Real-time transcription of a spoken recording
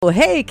Oh,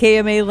 hey,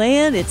 KMA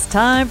Land, it's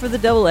time for the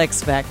Double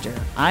X Factor.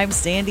 I'm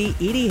Sandy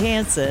Edie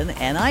Hansen,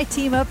 and I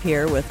team up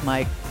here with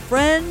my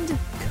friend,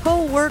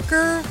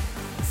 co-worker,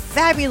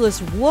 fabulous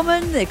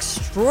woman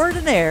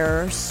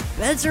extraordinaire,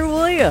 Spencer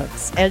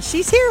Williams. And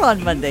she's here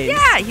on Mondays.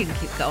 Yeah, you can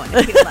keep going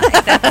if you like.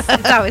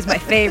 It's always my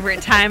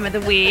favorite time of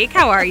the week.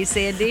 How are you,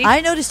 Sandy? I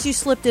noticed you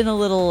slipped in a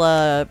little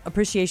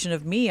appreciation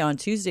of me on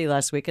Tuesday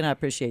last week, and I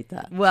appreciate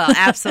that. Well,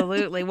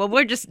 absolutely. Well,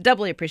 we're just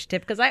doubly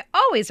appreciative because I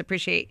always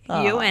appreciate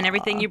you and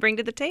everything you bring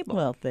to the table.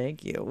 Well,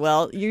 thank you.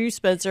 Well, you,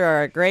 Spencer,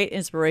 are a great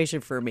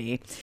inspiration for me.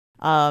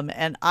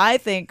 And I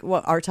think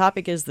what our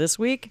topic is this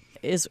week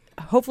is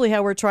hopefully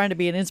how we're trying to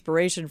be an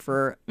inspiration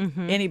for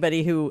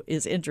anybody who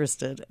is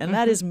interested. And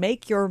that is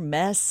make your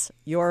mess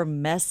your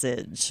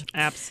message.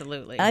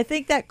 Absolutely. And I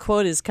think that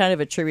quote is kind of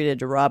attributed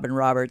to Robin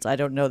Roberts. I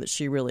don't know that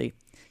she really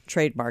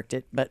trademarked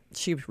it, but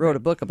she wrote a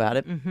book about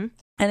it. And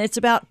it's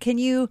about, can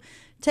you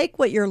take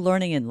what you're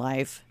learning in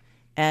life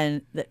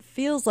and that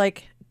feels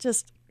like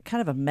just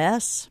kind of a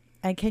mess,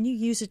 and can you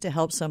use it to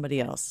help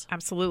somebody else?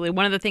 Absolutely.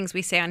 One of the things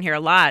we say on here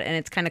a lot, and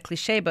it's kind of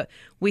cliche, but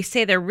we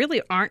say there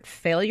really aren't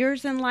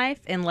failures in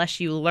life unless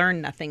you learn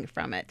nothing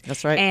from it.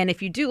 That's right. And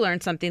if you do learn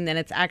something, then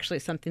it's actually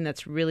something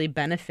that's really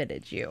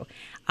benefited you.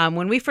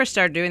 When we first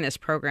started doing this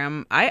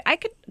program, I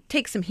could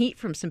take some heat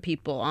from some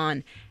people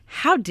on,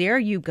 how dare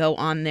you go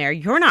on there?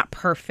 You're not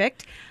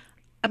perfect.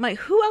 I'm like,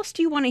 who else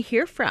do you want to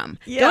hear from?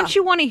 Yeah. Don't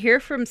you want to hear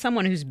from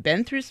someone who's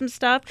been through some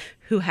stuff,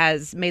 who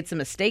has made some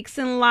mistakes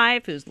in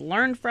life, who's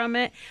learned from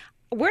it?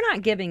 We're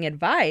not giving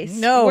advice.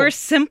 No. We're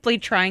simply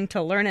trying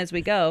to learn as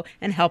we go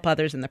and help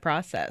others in the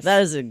process.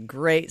 That is a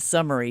great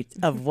summary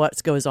of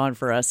what goes on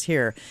for us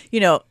here. You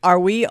know, are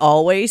we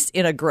always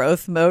in a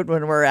growth mode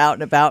when we're out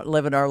and about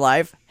living our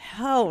life?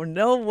 Oh,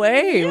 no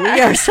way.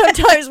 Yeah.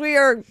 Sometimes we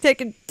are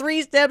taking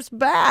 3 steps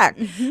back.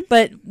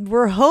 But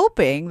we're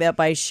hoping that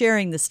by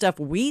sharing the stuff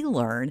we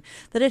learn,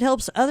 that it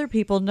helps other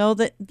people know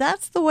that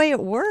that's the way it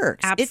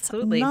works.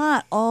 Absolutely. It's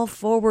not all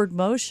forward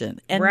motion.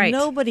 And Right.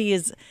 nobody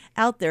is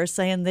out there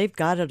saying they've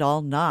got it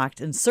all knocked,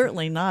 and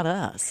certainly not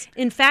us.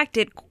 In fact,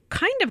 it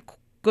kind of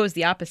goes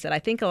the opposite. I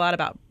think a lot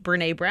about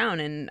Brene Brown,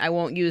 and I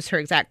won't use her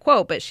exact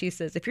quote, but she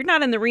says, if you're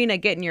not in the arena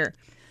getting your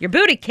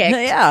booty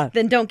kicked,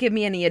 then don't give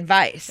me any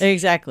advice.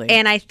 Exactly.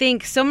 And I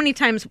think so many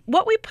times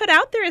what we put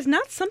out there is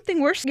not something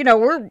we're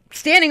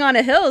standing on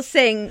a hill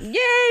saying,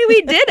 yay,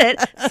 we did it.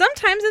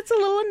 Sometimes it's a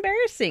little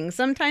embarrassing.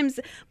 Sometimes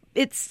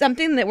it's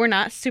something that we're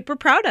not super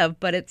proud of,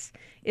 but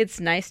it's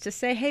nice to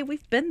say, hey,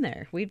 we've been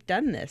there. We've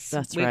done this.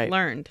 We've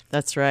learned.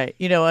 That's right.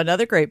 You know,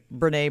 another great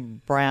Brene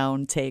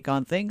Brown take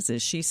on things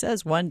is she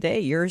says one day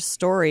your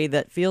story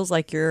that feels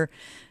like you're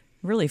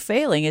really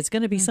failing, it's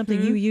going to be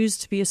something you use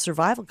to be a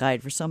survival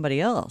guide for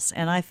somebody else.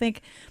 And I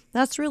think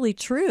that's really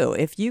true.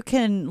 If you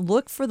can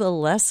look for the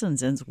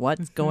lessons in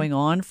what's going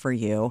on for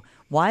you,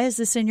 why is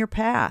this in your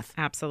path?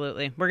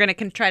 Absolutely. We're going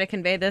to try to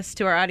convey this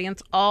to our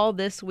audience all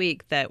this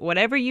week, that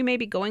whatever you may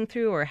be going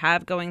through or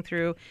have going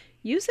through,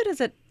 use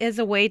it as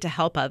a way to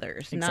help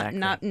others, Exactly.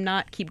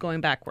 not keep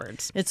going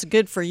backwards. It's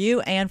good for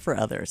you and for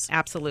others.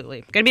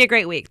 Absolutely. Going to be a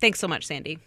great week. Thanks so much, Sandy.